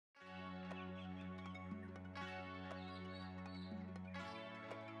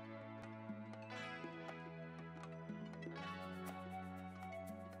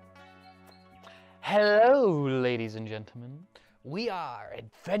Hello, ladies and gentlemen. We are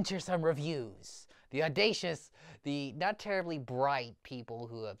Adventuresome Reviews, the audacious, the not terribly bright people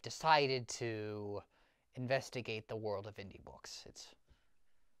who have decided to investigate the world of indie books.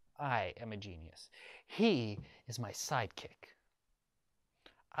 I am a genius. He is my sidekick.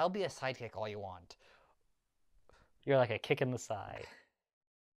 I'll be a sidekick all you want. You're like a kick in the side.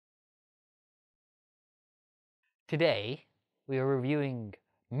 Today, we are reviewing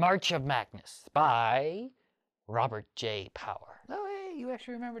March of Magnus by Robert J. Power. Oh, hey, you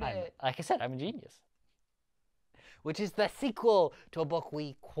actually remembered it. Like I said, I'm a genius. Which is the sequel to a book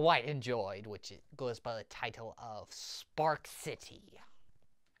we quite enjoyed, which goes by the title of Spark City.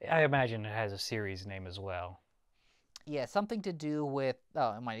 I imagine it has a series name as well. Yeah, something to do with,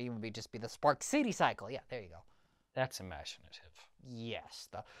 oh, it might even just be the Spark City cycle. Yeah, there you go. That's imaginative. Yes,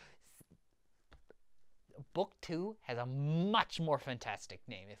 the Book 2 has a much more fantastic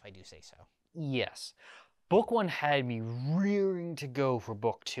name, if I do say so. Yes. Book 1 had me rearing to go for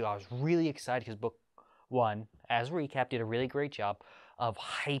Book 2. I was really excited because Book 1, as a recap, did a really great job of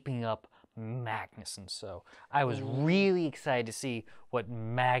hyping up Magnus, and so I was really excited to see what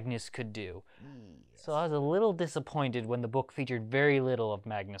Magnus could do. Yes. So I was a little disappointed when the book featured very little of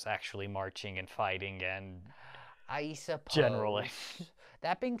Magnus actually marching and fighting and I suppose. generally.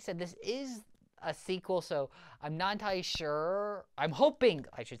 That being said, this is a sequel, so I'm not entirely sure. I'm hoping,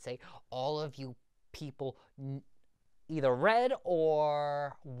 I should say, all of you people either read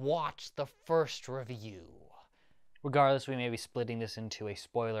or watched the first review. Regardless, we may be splitting this into a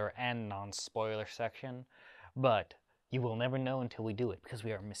spoiler and non-spoiler section, but you will never know until we do it because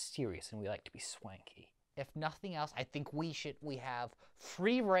we are mysterious and we like to be swanky. If nothing else, I think we have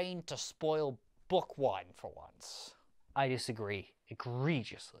free reign to spoil Book 1 for once. I disagree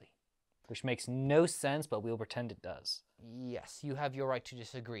egregiously, which makes no sense, but we'll pretend it does. Yes, you have your right to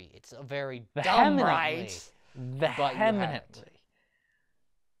disagree. It's a very Vehemently. dumb right. Vehemently.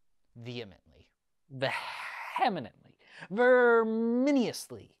 Vehemently. Vehemently.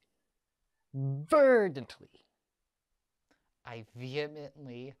 Verminiously. Verdantly. I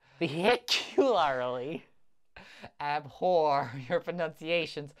vehemently, Vehicularly. abhor your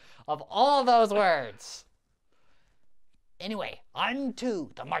pronunciations of all those words. Anyway, on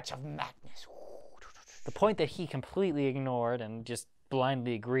to the March of Magnus. The point that he completely ignored and just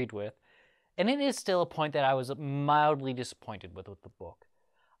blindly agreed with, and it is still a point that I was mildly disappointed with the book.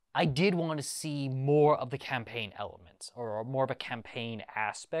 I did want to see more of the campaign elements, or more of a campaign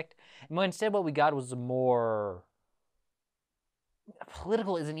aspect, and instead what we got was a more...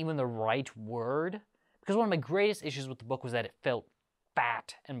 political isn't even the right word, because one of my greatest issues with the book was that it felt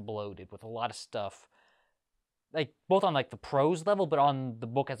fat and bloated with a lot of stuff, like both on like the prose level, but on the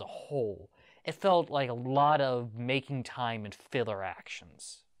book as a whole. It felt like a lot of making time and filler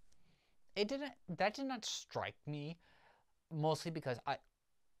actions. That did not strike me, mostly because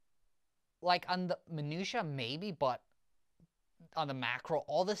like on the minutia maybe, but on the macro,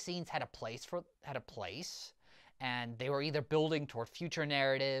 all the scenes had a place, and they were either building toward future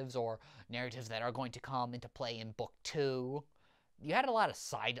narratives or narratives that are going to come into play in Book 2. You had a lot of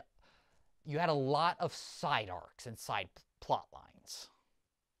side arcs and side plot lines,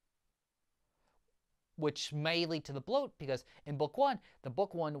 which may lead to the bloat, because in Book 1,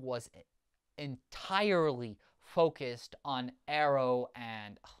 Book 1 was entirely focused on Arrow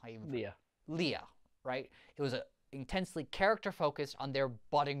and Leah, right? It was intensely character-focused on their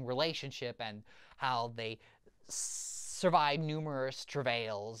budding relationship and how they survived numerous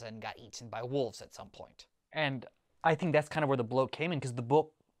travails and got eaten by wolves at some point. And I think that's kind of where the bloat came in, because the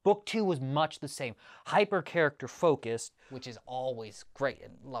Book 2 was much the same. Hyper character focused. Which is always great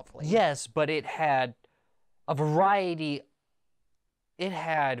and lovely. Yes, but it had a variety. It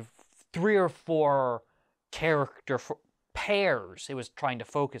had 3 or 4 character pairs it was trying to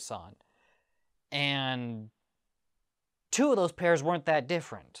focus on. And 2 of those pairs weren't that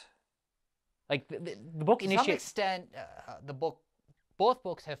different. Like the book initiates... To some extent, both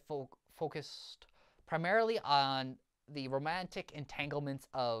books have focused primarily on the romantic entanglements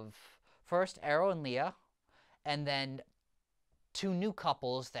of first Arrow and Leah, and then 2 new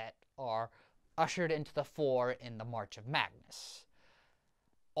couples that are ushered into the fore in the March of Magnus.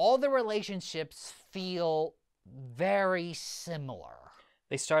 All the relationships feel very similar.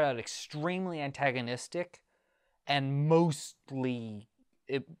 They start out extremely antagonistic, and mostly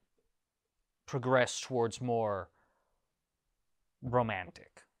it progressed towards more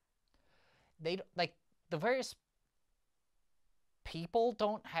romantic. The various people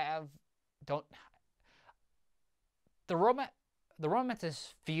the the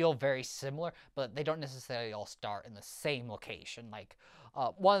romances feel very similar, but they don't necessarily all start in the same location. Like,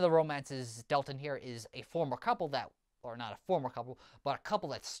 one of the romances dealt in here is a former couple that, or not a former couple, but a couple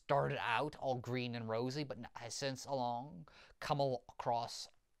that started out all green and rosy, but has since come across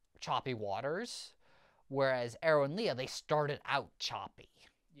choppy waters. Whereas Arrow and Leah, they started out choppy.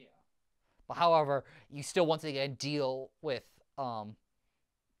 Yeah. But however, you still once again deal with all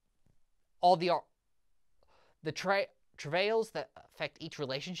the travails that affect each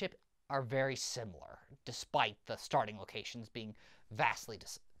relationship are very similar, despite the starting locations being vastly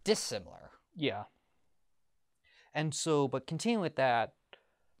dissimilar. Yeah. And so, but continuing with that,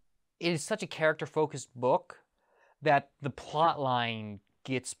 it is such a character-focused book that the plot line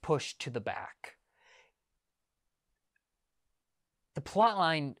gets pushed to the back. The plot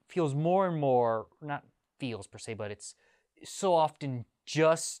line feels more and more, not feels per se, but it's so often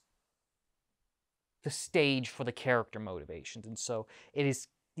just the stage for the character motivations. And so it is,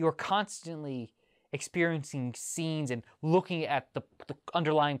 you're constantly experiencing scenes and looking at the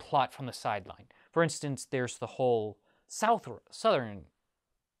underlying plot from the sideline. For instance, there's the whole I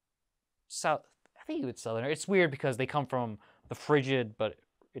think it's southern. It's weird because they come from the frigid, but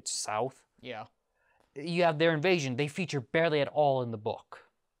it's south. Yeah. You have their invasion. They feature barely at all in the book,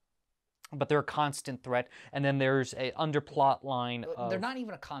 but they're a constant threat. And then there's a underplot line of... They're not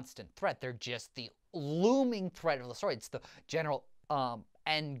even a constant threat. They're just the looming threat of the story. It's the general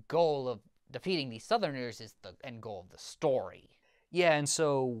end goal of defeating these Southerners is the end goal of the story. Yeah, and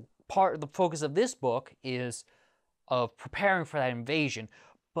so part of the focus of this book is of preparing for that invasion,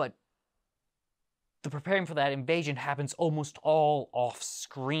 but the preparing for that invasion happens almost all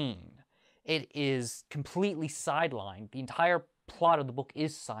off-screen. It is completely sidelined. The entire plot of the book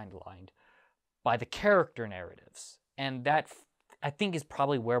is sidelined by the character narratives. And that, I think, is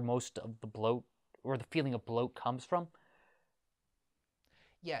probably where most of the bloat, or the feeling of bloat, comes from.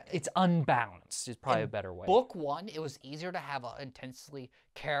 Yeah. It's unbalanced is probably a better way. Book one, it was easier to have an intensely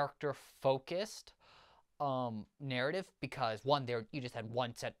character-focused narrative because, one, you just had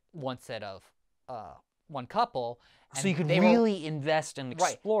one set of one couple. So you could really invest and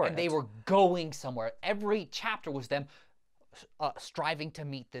explore it. And they were going somewhere. Every chapter was them striving to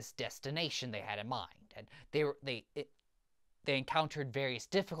meet this destination they had in mind. And they encountered various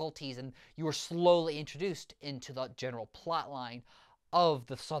difficulties, and you were slowly introduced into the general plot line of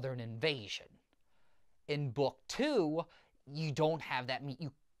the Southern invasion. In book two, you don't have that.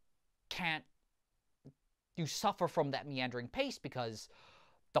 You suffer from that meandering pace because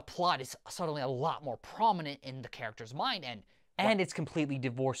the plot is suddenly a lot more prominent in the character's mind, and it's completely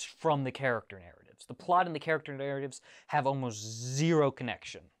divorced from the character narratives. The plot and the character narratives have almost zero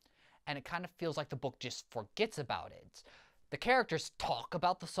connection. And it kind of feels like the book just forgets about it. The characters talk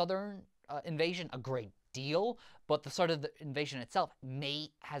about the Southern invasion a great deal, but the sort of the invasion itself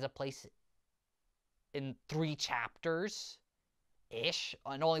has a place in 3 chapters ish,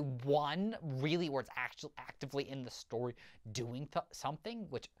 and only one really where it's actually actively in the story doing something,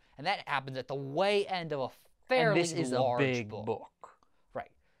 and that happens at the way end of a fairly large book. And this is a big book.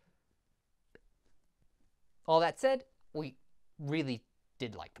 Right. All that said, we really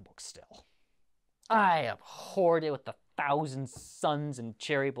did like the book still. I abhorred it with 1,000 suns and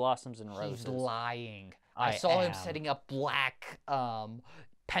cherry blossoms and roses. He's lying. I saw him setting up black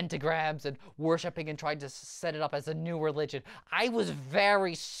pentagrams and worshipping and trying to set it up as a new religion. I was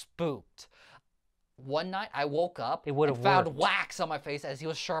very spooked. One night, I woke up and found wax on my face as he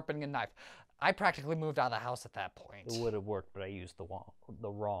was sharpening a knife. I practically moved out of the house at that point. It would have worked, but I used the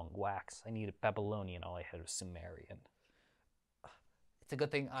wrong wax. I needed Babylonian, all I had was Sumerian. It's a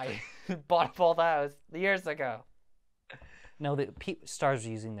good thing I bought up all those years ago. No, the stars are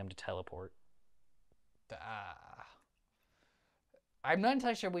using them to teleport. I'm not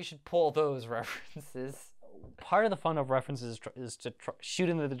entirely sure we should pull those references. Part of the fun of references is to shoot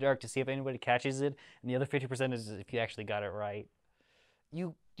into the dark to see if anybody catches it, and the other 50% is if you actually got it right.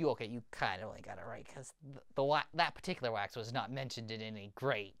 You kind of only got it right because that particular wax was not mentioned in any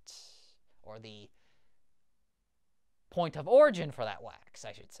great, or the point of origin for that wax,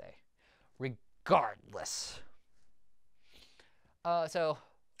 I should say. Regardless. So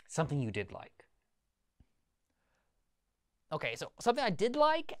something you did like. Okay, so something I did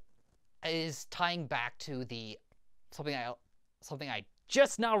like is tying back to something I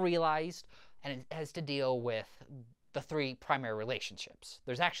just now realized, and it has to deal with the 3 primary relationships.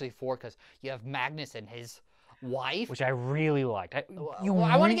 There's actually 4 because you have Magnus and his wife, which I really liked.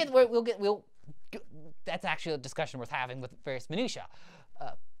 That's actually a discussion worth having with various minutiae.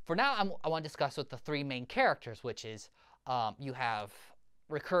 For now, I want to discuss with the 3 main characters, which is you have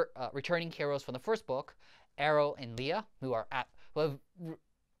returning heroes from the first book, Arrow and Leah, who are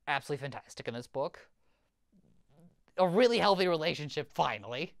absolutely fantastic in this book. A really healthy relationship,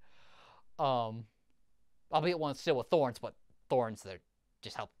 finally. Albeit one still with thorns, but thorns that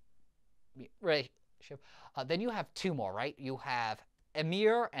just help relationship. Then you have two more, right? You have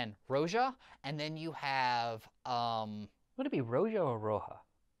Emir and Roja, and then you have Would it be Roja or Roja?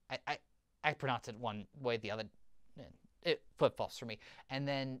 I pronounce it one way, the other. It flip-flops for me. And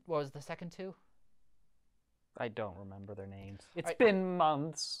then what was the second two? I don't remember their names. It's right. been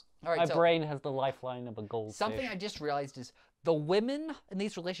months. All right, My so brain has the lifeline of a goldfish. something I just realized is the women in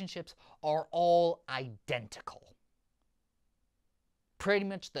these relationships are all identical. Pretty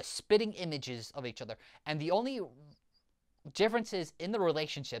much the spitting images of each other. And the only differences in the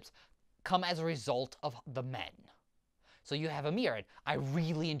relationships come as a result of the men. So you have Emir, and I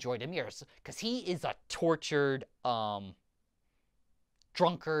really enjoyed Emir because he is a tortured,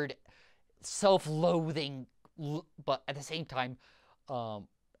 drunkard, self-loathing, but at the same time, an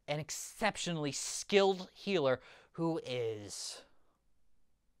exceptionally skilled healer who is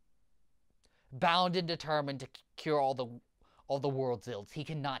bound and determined to cure all the world's ills. He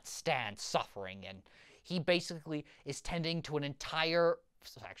cannot stand suffering, and he basically is tending to an entire,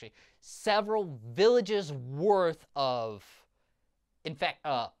 actually, several villages worth of, in fact,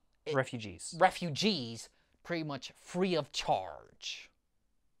 refugees, pretty much free of charge.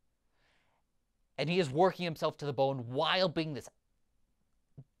 And he is working himself to the bone while being this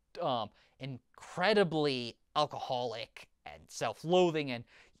incredibly alcoholic and self-loathing, and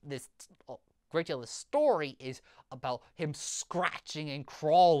this great deal of the story is about him scratching and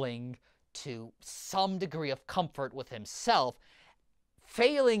crawling to some degree of comfort with himself,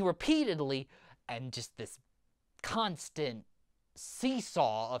 failing repeatedly, and just this constant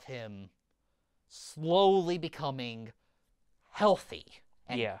seesaw of him slowly becoming healthy.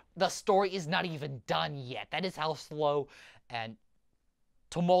 And the story is not even done yet. That is how slow and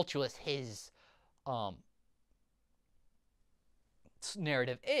tumultuous his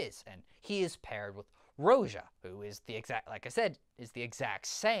narrative is. And he is paired with Roja, who is the exact, like I said, is the exact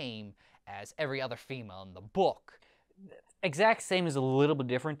same as every other female in the book. Exact same is a little bit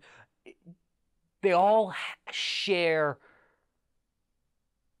different. They all share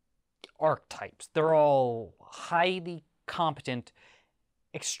archetypes. They're all highly competent,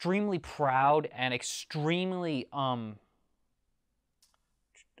 extremely proud, and extremely I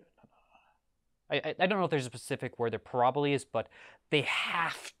don't know if there's a specific word, there probably is, but they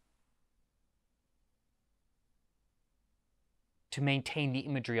have to maintain the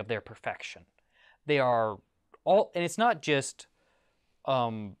imagery of their perfection. They are all, and it's not just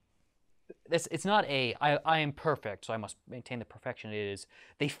it's not I am perfect, so I must maintain the perfection. It is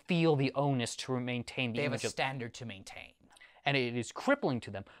they feel the onus to maintain the image. They have a standard to maintain. And it is crippling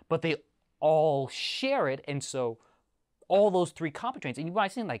to them, but they all share it, and so all those three competence traits, and you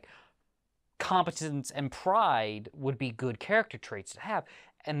might think like competence and pride would be good character traits to have,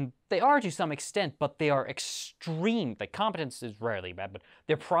 and they are to some extent, but they are extreme. Like competence is rarely bad, but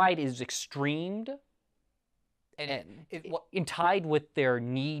their pride is extremed, and tied with their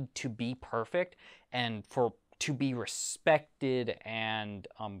need to be perfect and to be respected and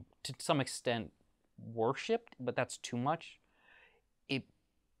to some extent worshipped, but that's too much. It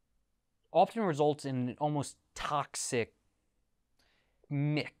often results in an almost toxic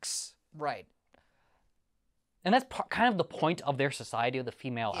mix. Right. And that's kind of the point of their society, of the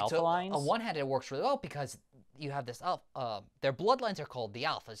female alpha lines. On one hand, it works really well because you have this their bloodlines are called the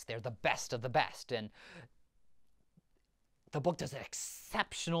alphas. They're the best of the best, and the book does an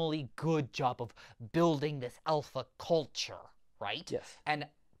exceptionally good job of building this alpha culture, right? Yes. And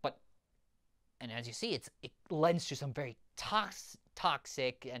as you see, it lends to some very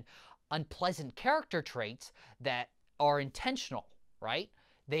toxic and unpleasant character traits that are intentional, right?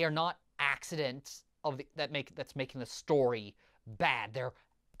 They are not accidents that's making the story bad. They're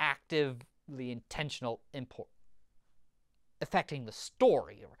actively intentional affecting the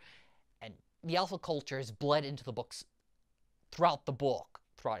story. And the alpha culture is bled into the books throughout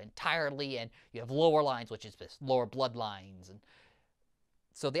entirely, and you have lower lines, which is this lower bloodlines, and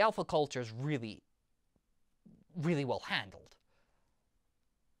so the alpha culture is really, really well handled.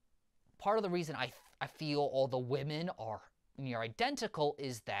 Part of the reason I feel all the women are near identical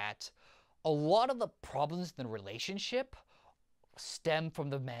is that a lot of the problems in the relationship stem from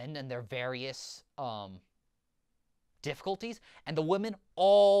the men and their various difficulties, and the women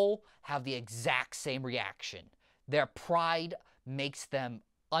all have the exact same reaction. Their pride makes them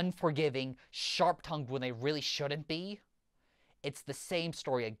unforgiving, sharp-tongued when they really shouldn't be. It's the same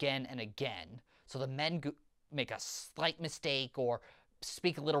story again and again. So the men make a slight mistake or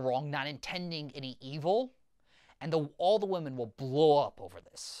speak a little wrong, not intending any evil, And all the women will blow up over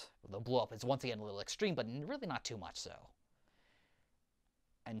this. They'll blow up. It's once again a little extreme, but really not too much so.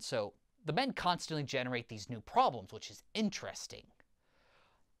 And so the men constantly generate these new problems, which is interesting.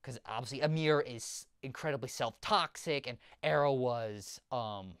 Because obviously Amir is incredibly self-toxic, and Arrow was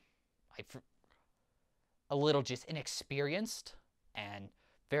a little just inexperienced and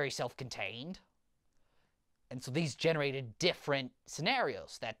very self-contained. And so these generated different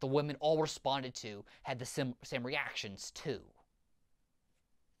scenarios that the women all responded to, had the same reactions to.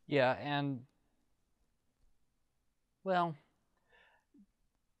 Yeah, and well,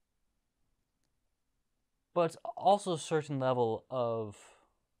 but also a certain level of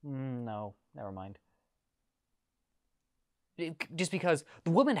no, never mind. Just because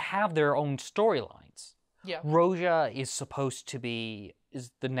the women have their own storylines. Yeah. Roja is supposed to be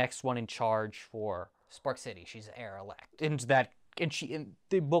the next one in charge for Spark City. She's heir elect. And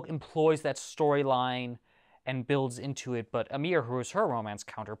the book employs that storyline and builds into it. But Amir, who is her romance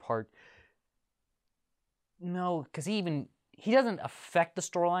counterpart, no, because he doesn't affect the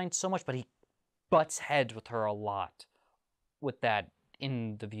storyline so much, but he butts heads with her a lot with that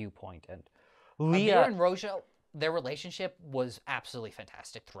in the viewpoint. And Leah Amir and Roja, their relationship was absolutely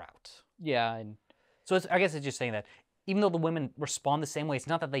fantastic throughout. Yeah, and so I guess it's just saying that even though the women respond the same way, it's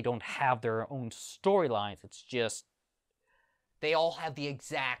not that they don't have their own storylines. It's just they all have the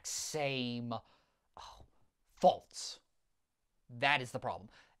exact same faults. That is the problem.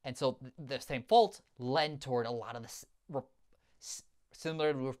 And so the same faults lend toward a lot of the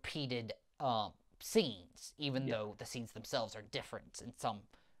similar repeated scenes, even though the scenes themselves are different in some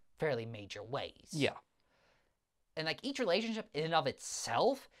fairly major ways. Yeah. And like each relationship in and of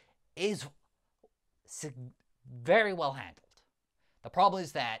itself is very well handled. The problem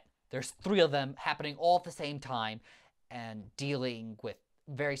is that there's 3 of them happening all at the same time and dealing with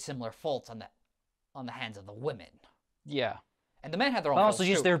very similar faults on the hands of the women. Yeah. And the men have their own but faults also,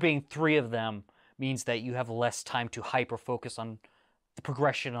 just too. there being 3 of them means that you have less time to hyper focus on the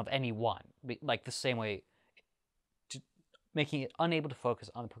progression of any one. Like the same way, making it unable to focus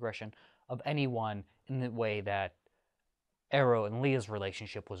on the progression of any one in the way that Arrow and Leah's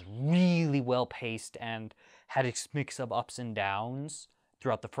relationship was really well paced and had its mix of ups and downs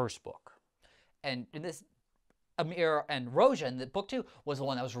throughout the first book. And in this, Amir and Roja in the book 2 was the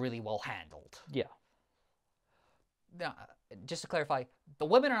one that was really well handled. Yeah. Now, just to clarify, the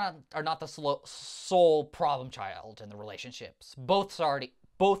women are not the sole problem child in the relationships. Both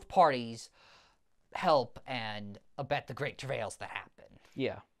parties help and abet the great travails that happen.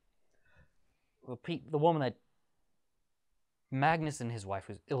 Yeah. The woman that Magnus and his wife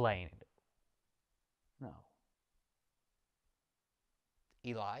was Elaine. No.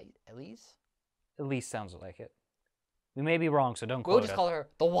 Elise? Elise sounds like it. We may be wrong, so don't quote We'll just us. call her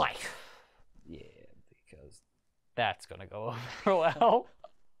the wife. Yeah, because that's going to go over well.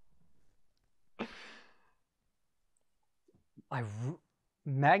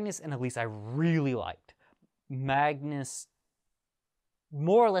 Magnus and Elise I really liked. Magnus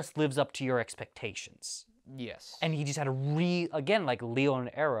more or less lives up to your expectations. Yes. And he just had again, like Leah and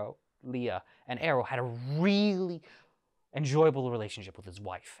Arrow had a really enjoyable relationship with his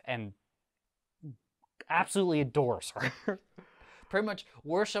wife and absolutely adores her. Pretty much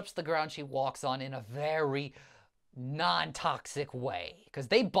worships the ground she walks on in a very non-toxic way. Because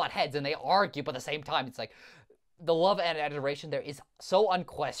they butt heads and they argue, but at the same time, it's like the love and adoration there is so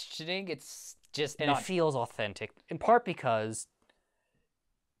unquestioning. It's just and it feels authentic, in part because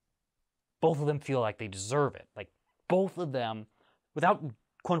both of them feel like they deserve it. Like, both of them, without,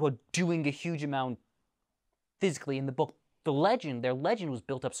 quote-unquote, doing a huge amount physically in the book, their legend was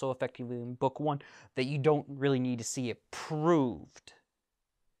built up so effectively in book 1 that you don't really need to see it proved.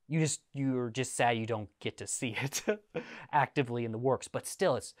 You're just sad you don't get to see it actively in the works. But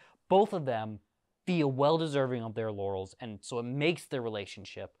still, both of them feel well-deserving of their laurels, and so it makes their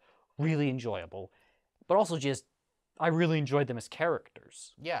relationship really enjoyable. But also just, I really enjoyed them as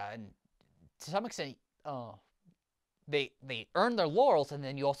characters. Yeah, and to some extent, they earn their laurels, and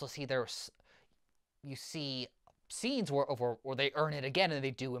then you also see scenes where they earn it again, and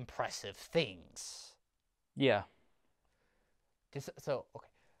they do impressive things. Yeah. Okay.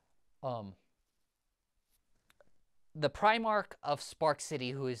 The Primarch of Spark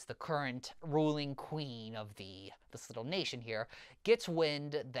City, who is the current ruling queen of this little nation here, gets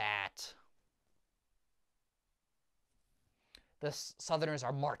wind that the Southerners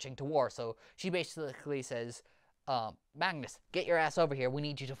are marching to war. So she basically says, Magnus, get your ass over here. We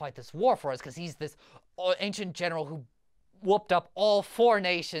need you to fight this war for us, because he's this ancient general who whooped up all 4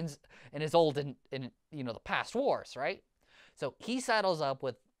 nations and is old in the past wars, right? So he saddles up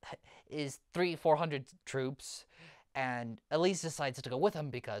with his 400 troops, and Elise decides to go with him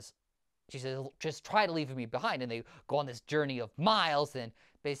because she says, just try to leave me behind. And they go on this journey of miles, and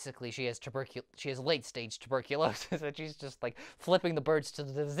basically she has late stage tuberculosis, and she's just like flipping the birds to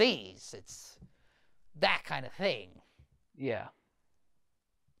the disease. It's that kind of thing. Yeah.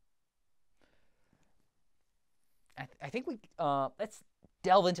 I think we let's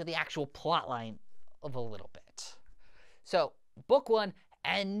delve into the actual plot line of a little bit. So book 1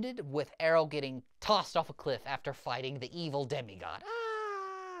 ended with Arrow getting tossed off a cliff after fighting the evil demigod.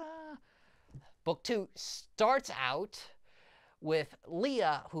 Book 2 starts out with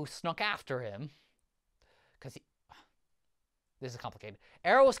Leah, who snuck after him, because this is complicated.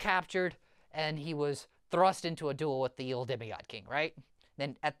 Arrow was captured, and he was thrust into a duel with the evil demigod king, right?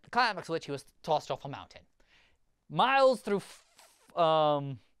 Then at the climax of which he was tossed off a mountain. Miles through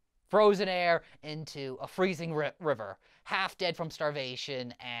frozen air into a freezing river, half dead from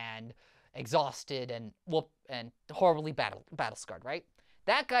starvation and exhausted and horribly battle scarred, right?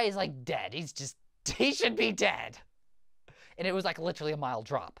 That guy is like dead. He should be dead. And it was like literally a mile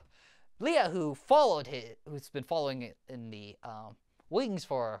drop. Leah, who's been following it in the wings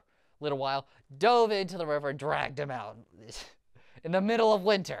for a little while, dove into the river and dragged him out in the middle of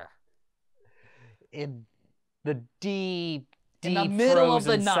winter. In the deep in the middle of the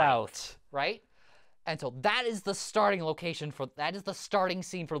frozen night, south. right? And so that is the starting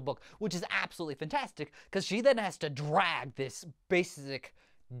scene for the book, which is absolutely fantastic, because she then has to drag this basic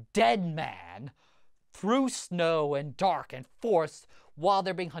dead man through snow and dark and forest while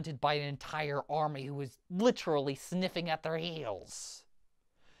they're being hunted by an entire army who is literally sniffing at their heels.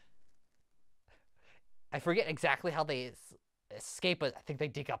 I forget exactly how they escape, but I think they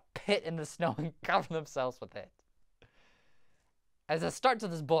dig a pit in the snow and cover themselves with it. As a start to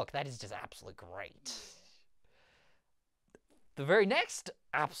this book, that is just absolutely great. The very next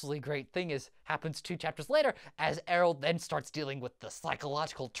absolutely great thing happens 2 chapters later, as Arrow then starts dealing with the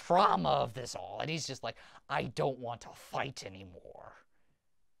psychological trauma of this all, and he's just like, I don't want to fight anymore.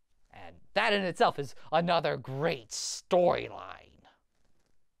 And that in itself is another great storyline.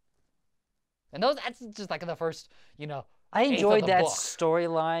 And that's just like the first, I enjoyed that book.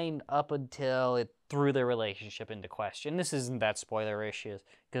 storyline up until it threw their relationship into question. This isn't that spoiler-ish, because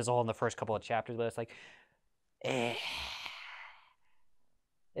it's all in the first couple of chapters, but it's like,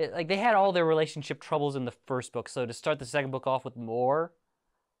 like they had all their relationship troubles in the first book, so to start the second book off with more,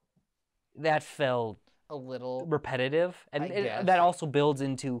 that felt a little repetitive, and that also builds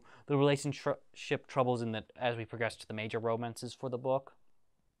into the relationship troubles as we progress to the major romances for the book.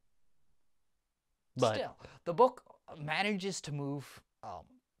 But still, the book manages to move,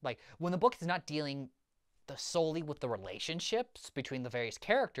 like when the book is not dealing solely with the relationships between the various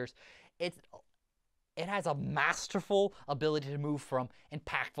characters, it has a masterful ability to move from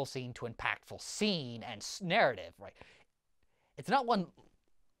impactful scene to impactful scene and narrative, right?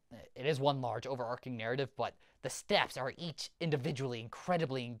 It is one large overarching narrative, but the steps are each individually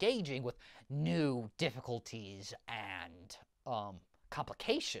incredibly engaging with new difficulties and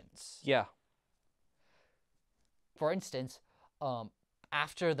complications. Yeah. For instance,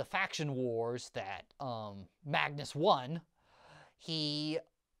 after the faction wars that Magnus won, he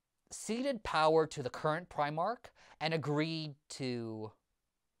ceded power to the current Primarch and agreed to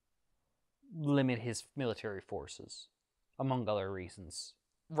limit his military forces, among other reasons.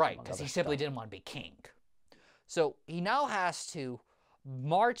 Right, because he simply didn't want to be king. So he now has to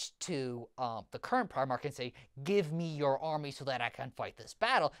march to the current Primarch and say, give me your army so that I can fight this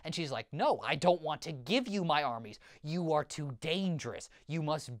battle. And she's like, no, I don't want to give you my armies. You are too dangerous. You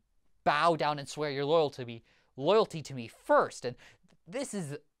must bow down and swear your loyalty to me first. And this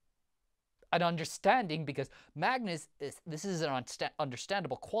is an understanding, because this is an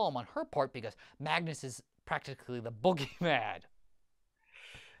understandable qualm on her part, because Magnus is practically the boogeyman.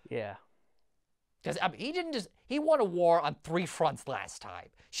 Yeah. Because he won a war on 3 fronts last time.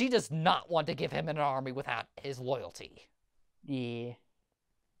 She does not want to give him an army without his loyalty. Yeah.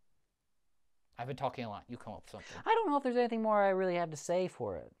 I've been talking a lot. You come up with something. I don't know if there's anything more I really have to say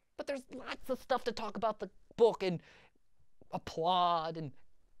for it. But there's lots of stuff to talk about the book, and applaud, and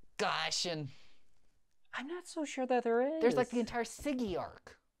gosh, and I'm not so sure that there is. There's like the entire Siggy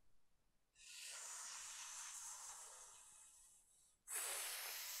arc.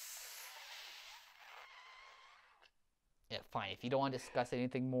 Yeah, fine. If you don't want to discuss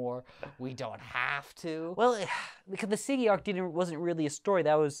anything more, we don't have to. Well, because the Siggy arc wasn't really a story.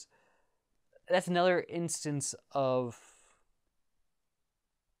 That's another instance of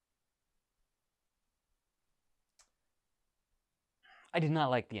I did not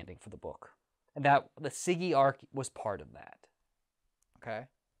like the ending for the book. And that the Siggy arc was part of that. Okay.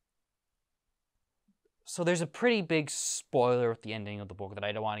 So there's a pretty big spoiler at the ending of the book that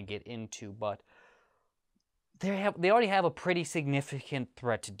I don't want to get into, but they already have a pretty significant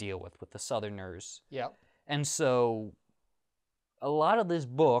threat to deal with the Southerners. Yep. And so a lot of this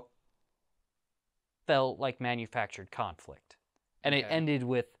book felt like manufactured conflict. And it Okay.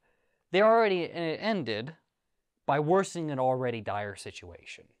 ended by worsening an already dire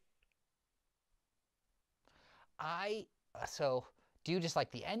situation. So do you just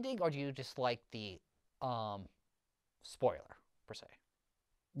like the ending, or do you just like the spoiler per se?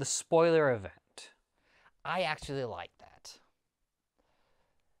 The spoiler event. I actually like that.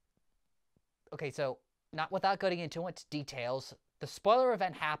 Okay, so not without getting into too much details, the spoiler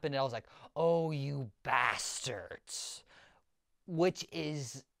event happened, and I was like, "Oh, you bastards," which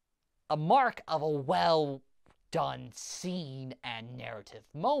is a mark of a well done scene and narrative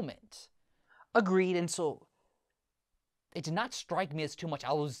moment. Agreed, and so It did not strike me as too much.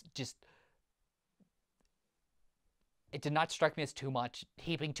 It did not strike me as too much,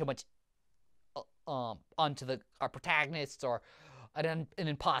 heaping too much onto our protagonists, or an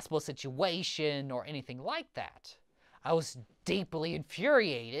impossible situation or anything like that. I was deeply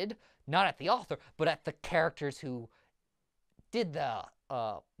infuriated, not at the author, but at the characters who did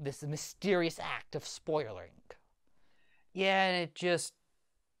this mysterious act of spoiling. yeah, and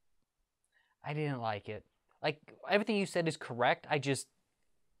I didn't like it. Like, everything you said is correct.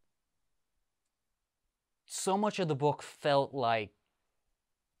 So much of the book felt like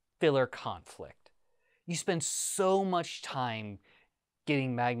filler conflict. You spend so much time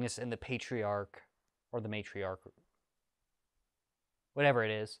getting Magnus and the patriarch, or the matriarch, whatever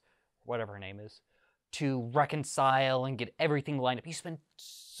it is, whatever her name is, to reconcile and get everything lined up. You spend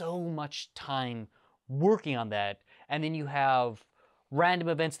so much time working on that, and then you have random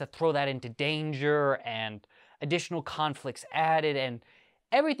events that throw that into danger, and additional conflicts added, and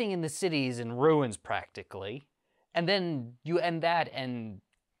everything in the city is in ruins practically. And then you end that, and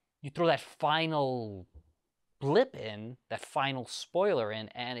you throw that final blip in, that final spoiler in,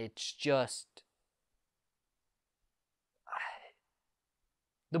 and it's just...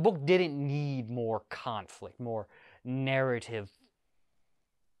 The book didn't need more conflict, more narrative.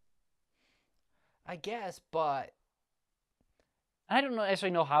 I guess, but I don't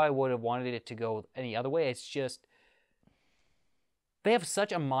necessarily know how I would have wanted it to go any other way. It's just, they have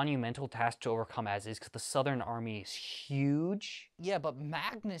such a monumental task to overcome as is, because the Southern Army is huge. yeah, but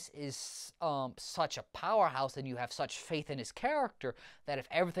Magnus is such a powerhouse, and you have such faith in his character that if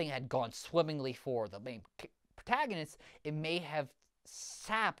everything had gone swimmingly for the main protagonist, it may have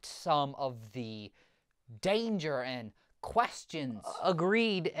sapped some of the danger and questions.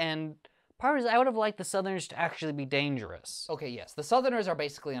 Agreed, and part of it is I would have liked the Southerners to actually be dangerous. Okay, yes, the Southerners are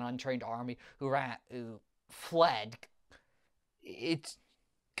basically an untrained army who fled. It's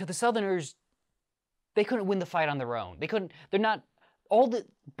because the Southerners, they couldn't win the fight on their own.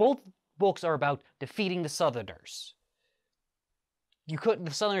 Both books are about defeating the Southerners.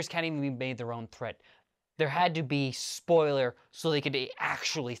 The Southerners can't even be made their own threat. There had to be spoiler so they could be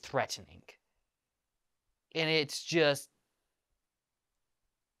actually threatening. And it's just,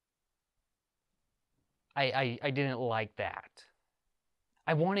 I didn't like that.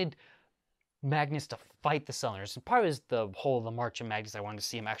 I wanted Magnus to fight the Southerners. And part of it is the March of Magnus. I wanted to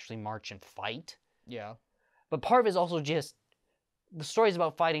see him actually march and fight. Yeah. But part of it is also just, the story's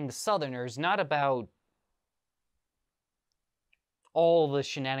about fighting the Southerners, not about all the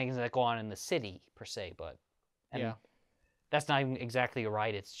shenanigans that go on in the city, per se, but... Yeah. That's not even exactly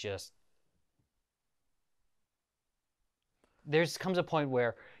right, it's just... Comes a point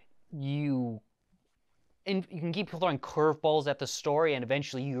where you can keep throwing curveballs at the story, and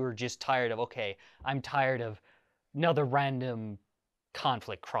eventually you're just tired of, okay, I'm tired of another random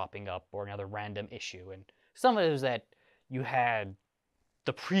conflict cropping up, or another random issue. And some of it was that you had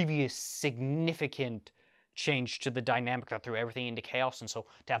the previous significant change to the dynamic that threw everything into chaos, and so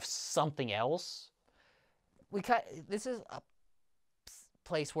to have something else... This is a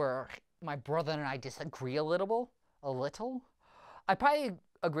place where my brother and I disagree a little. I probably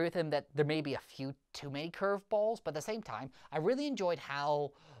agree with him that there may be a few too many curveballs, but at the same time, I really enjoyed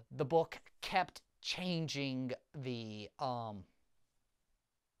how the book kept changing it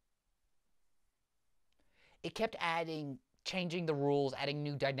kept changing the rules, adding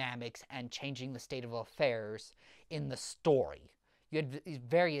new dynamics, and changing the state of affairs in the story. You had these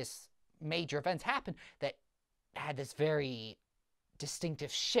various major events happen that had this very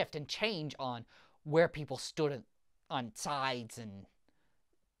distinctive shift and change on where people stood on sides and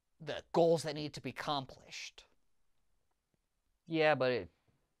the goals that needed to be accomplished. Yeah, but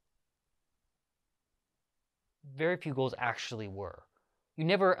very few goals actually were. You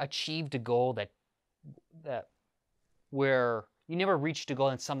never achieved a goal that that where you never reached a goal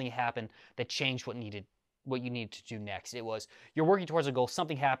and something happened that changed what you needed to do next. It was you're working towards a goal,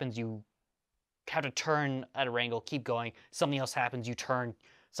 something happens, you have to turn at a angle, keep going, something else happens, you turn,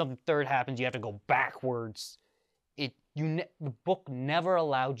 something third happens, you have to go backwards. The book never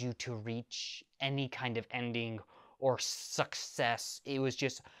allowed you to reach any kind of ending or success. It was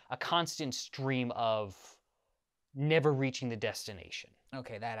just a constant stream of never reaching the destination.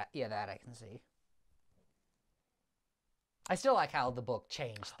 Okay, that I can see. I still like how the book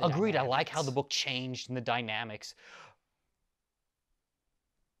changed. Agreed, I like how the book changed and the dynamics.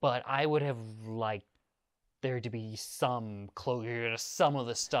 But I would have liked there to be some closure to some of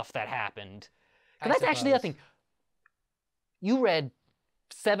the stuff that happened. Because that's actually the thing. You read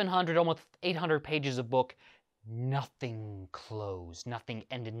 700, almost 800 pages of book. Nothing closed. Nothing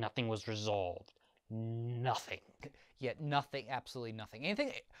ended. Nothing was resolved. Nothing. Yet nothing, absolutely nothing.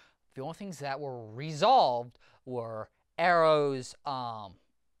 The only things that were resolved were Arrow's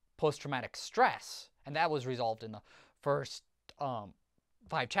post-traumatic stress. And that was resolved in the first 5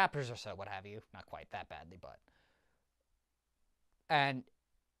 chapters or so, what have you. Not quite that badly, but... And...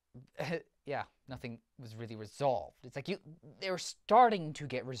 yeah, nothing was really resolved. It's like they were starting to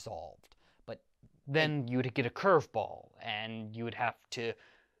get resolved, but... Then you would get a curveball, and you would have to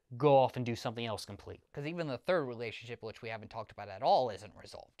go off and do something else complete. Because even the third relationship, which we haven't talked about at all, isn't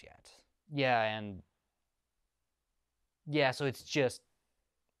resolved yet. Yeah, and... Yeah, so it's just...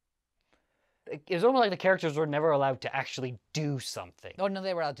 It was almost like the characters were never allowed to actually do something. Oh, no,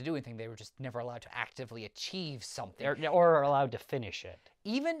 they were allowed to do anything. They were just never allowed to actively achieve something. Or allowed to finish it.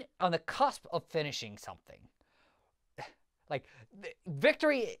 Even on the cusp of finishing something. Like,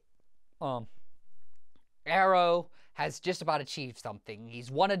 victory... Arrow has just about achieved something.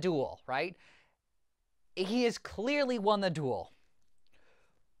 He's won a duel, right? He has clearly won the duel.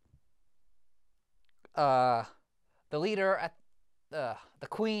 The leader at the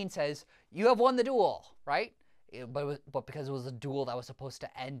queen says, "You have won the duel," right? But because it was a duel that was supposed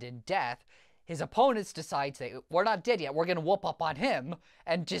to end in death, his opponents decide to say, "We're not dead yet. We're going to whoop up on him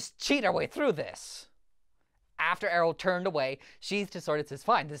and just cheat our way through this." After Arrow turned away, she just sort of says,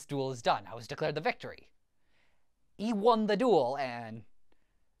 "Fine, this duel is done. I was declared the victory." He won the duel, and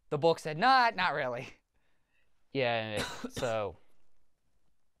the book said, not really. Yeah, so...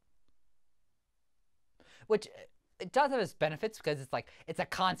 Which, it does have its benefits, because it's a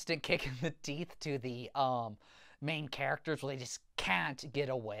constant kick in the teeth to the main characters where they just can't get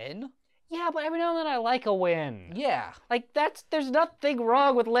a win. Yeah, but every now and then I like a win. Yeah. Like, there's nothing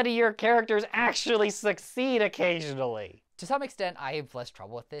wrong with letting your characters actually succeed occasionally. To some extent, I have less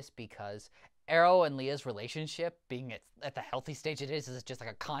trouble with this, because Arrow and Leah's relationship, being at the healthy stage it is just like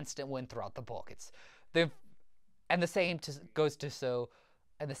a constant win throughout the book. And the same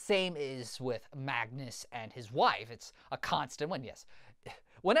is with Magnus and his wife. It's a constant win, yes.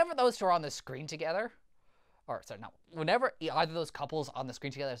 Whenever those two are on the screen together, whenever either of those couples on the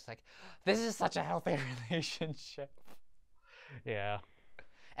screen together, it's like, this is such a healthy relationship. Yeah.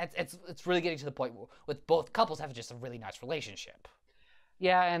 And it's really getting to the point with both couples having just a really nice relationship.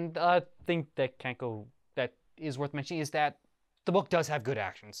 Yeah, and I think that is worth mentioning is that the book does have good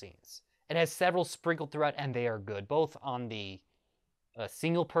action scenes. It has several sprinkled throughout, and they are good, both on the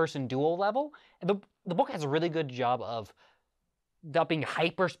single-person duel level. And the book has a really good job of not being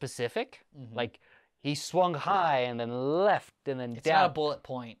hyper-specific. Mm-hmm. Like, he swung high and then left and then it's down. It's not a bullet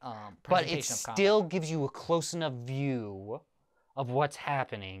point presentation but it still gives you a close enough view of what's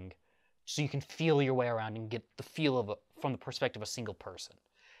happening so you can feel your way around and get the feel of it from the perspective of a single person.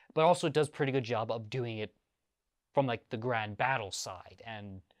 But also it does a pretty good job of doing it from like the grand battle side,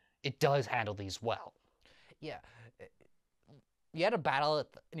 and it does handle these well. Yeah. You had a battle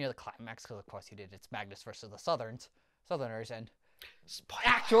near the climax, because of course you did. It's Magnus versus the Southerners, and spoilers.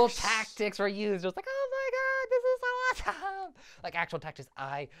 Actual tactics were used. It was like, oh my god, this is so awesome! Like, actual tactics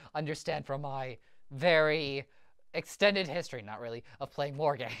I understand from my very extended history, not really, of playing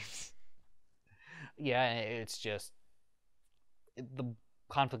war games. Yeah, it's just... the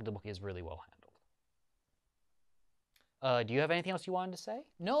conflict of the book is really well handled. Do you have anything else you wanted to say?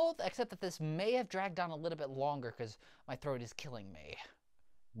 No, except that this may have dragged on a little bit longer because my throat is killing me.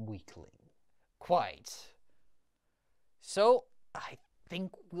 Weakling. Quite. So, I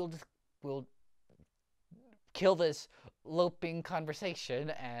think we'll kill this loping conversation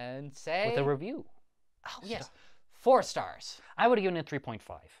and say... with a review. Oh, yes. 4 stars. I would have given it 3.5.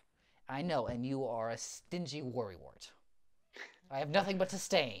 I know, and you are a stingy worrywart. I have nothing but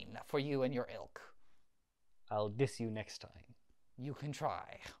disdain for you and your ilk. I'll diss you next time. You can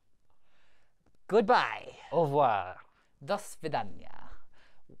try. Goodbye. Au revoir. До свидания.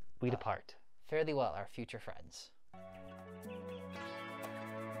 We depart. Fare thee well, our future friends.